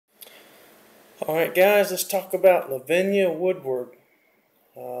Alright guys, let's talk about Lavinia Woodward.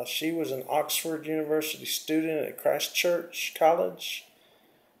 She was an Oxford University student at Christ Church College.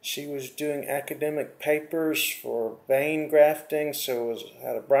 She was doing academic papers for vein grafting, so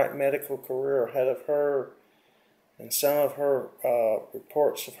had a bright medical career ahead of her. And some of her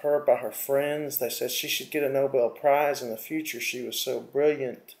reports of her by her friends, they said she should get a Nobel Prize in the future. She was so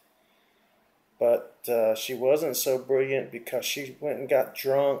brilliant. But she wasn't so brilliant because she went and got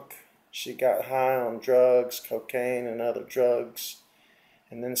drunk. She got high on drugs, cocaine and other drugs,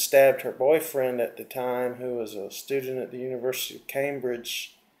 and then stabbed her boyfriend at the time, who was a student at the University of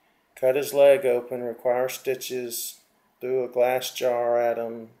Cambridge, cut his leg open, required stitches, threw a glass jar at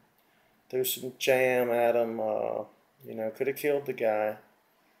him, threw some jam at him, could have killed the guy.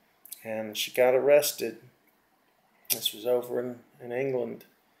 And she got arrested. This was over in England.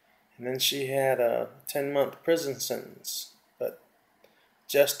 And then she had a 10-month prison sentence. But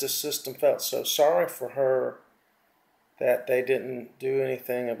justice system felt so sorry for her that they didn't do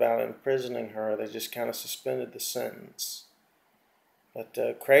anything about imprisoning her. They just kind of suspended the sentence. But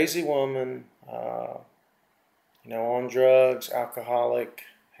a crazy woman, on drugs, alcoholic,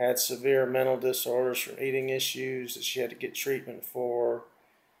 had severe mental disorders from eating issues that she had to get treatment for,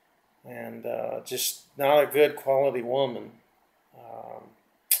 and just not a good quality woman.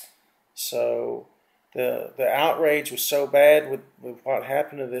 So the outrage was so bad with what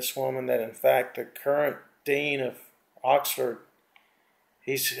happened to this woman that, in fact, the current dean of Oxford,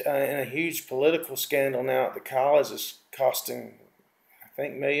 he's in a huge political scandal now at the college. Is costing, I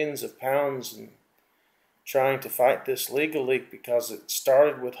think, millions of pounds, and trying to fight this legally because it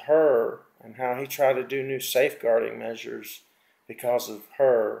started with her and how he tried to do new safeguarding measures because of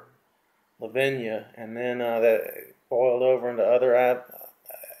her, Lavinia, and then that boiled over into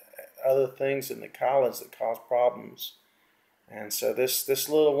other things in the college that caused problems. And so this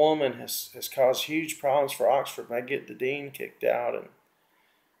little woman has caused huge problems for Oxford. May get the dean kicked out,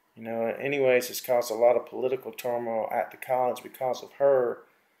 and anyways, it's caused a lot of political turmoil at the college because of her.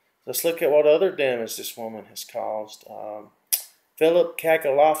 Let's look at what other damage this woman has caused. Philip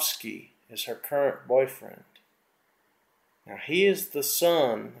Kagalovsky is her current boyfriend. Now, he is the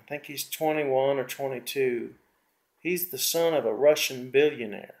son, I think he's 21 or 22. He's the son of a Russian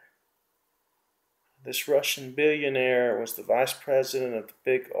billionaire. This Russian billionaire was the vice president of the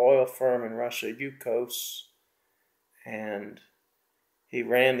big oil firm in Russia, Yukos, and he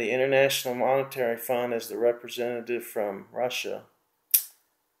ran the International Monetary Fund as the representative from Russia.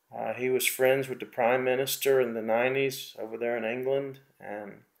 He was friends with the prime minister in the 90s over there in England,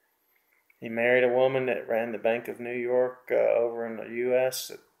 and he married a woman that ran the Bank of New York over in the U.S.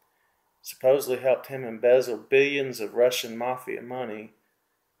 that supposedly helped him embezzle billions of Russian mafia money.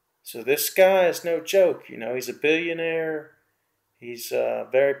 So this guy is no joke, he's a billionaire, he's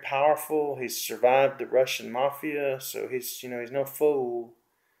very powerful, he's survived the Russian mafia, so he's no fool.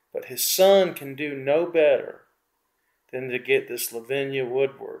 But his son can do no better than to get this Lavinia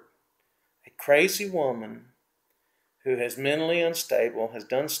Woodward, a crazy woman who is mentally unstable, has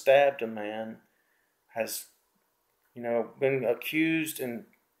done stabbed a man, has been accused and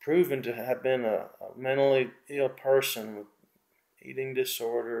proven to have been a mentally ill person with eating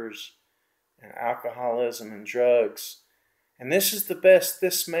disorders and alcoholism and drugs. And this is the best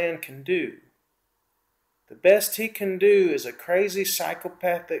this man can do. The best he can do is a crazy,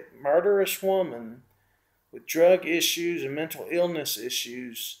 psychopathic, murderous woman with drug issues and mental illness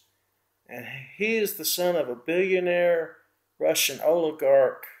issues. And he is the son of a billionaire Russian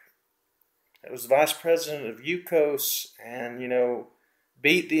oligarch that was vice president of Yukos and,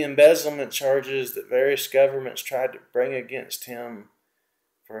 beat the embezzlement charges that various governments tried to bring against him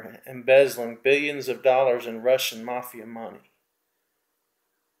for embezzling billions of dollars in Russian mafia money.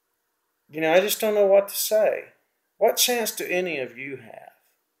 I just don't know what to say. What chance do any of you have?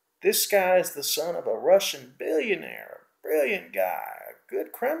 This guy is the son of a Russian billionaire, a brilliant guy, a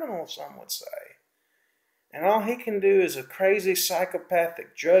good criminal, some would say. And all he can do is a crazy,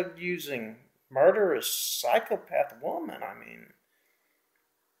 psychopathic, drug-using, murderous psychopath woman.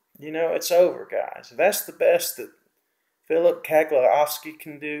 It's over, guys. If that's the best that Philip Kagalovsky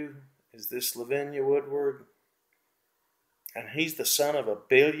can do, is this Lavinia Woodward, and he's the son of a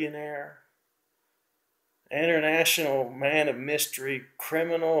billionaire, international man of mystery,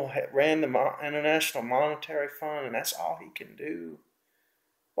 criminal, ran the International Monetary Fund, and that's all he can do.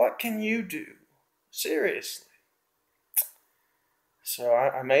 What can you do? Seriously. So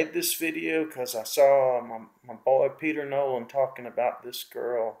I made this video because I saw my boy Peter Nolan talking about this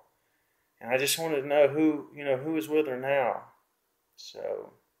girl, and I just wanted to know who is with her now.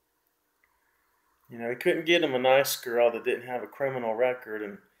 So, he couldn't get him a nice girl that didn't have a criminal record,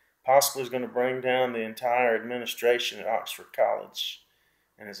 and possibly is going to bring down the entire administration at Oxford College,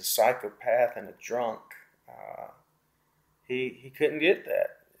 and is a psychopath and a drunk. He couldn't get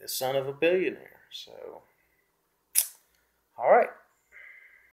that. The son of a billionaire. So, all right.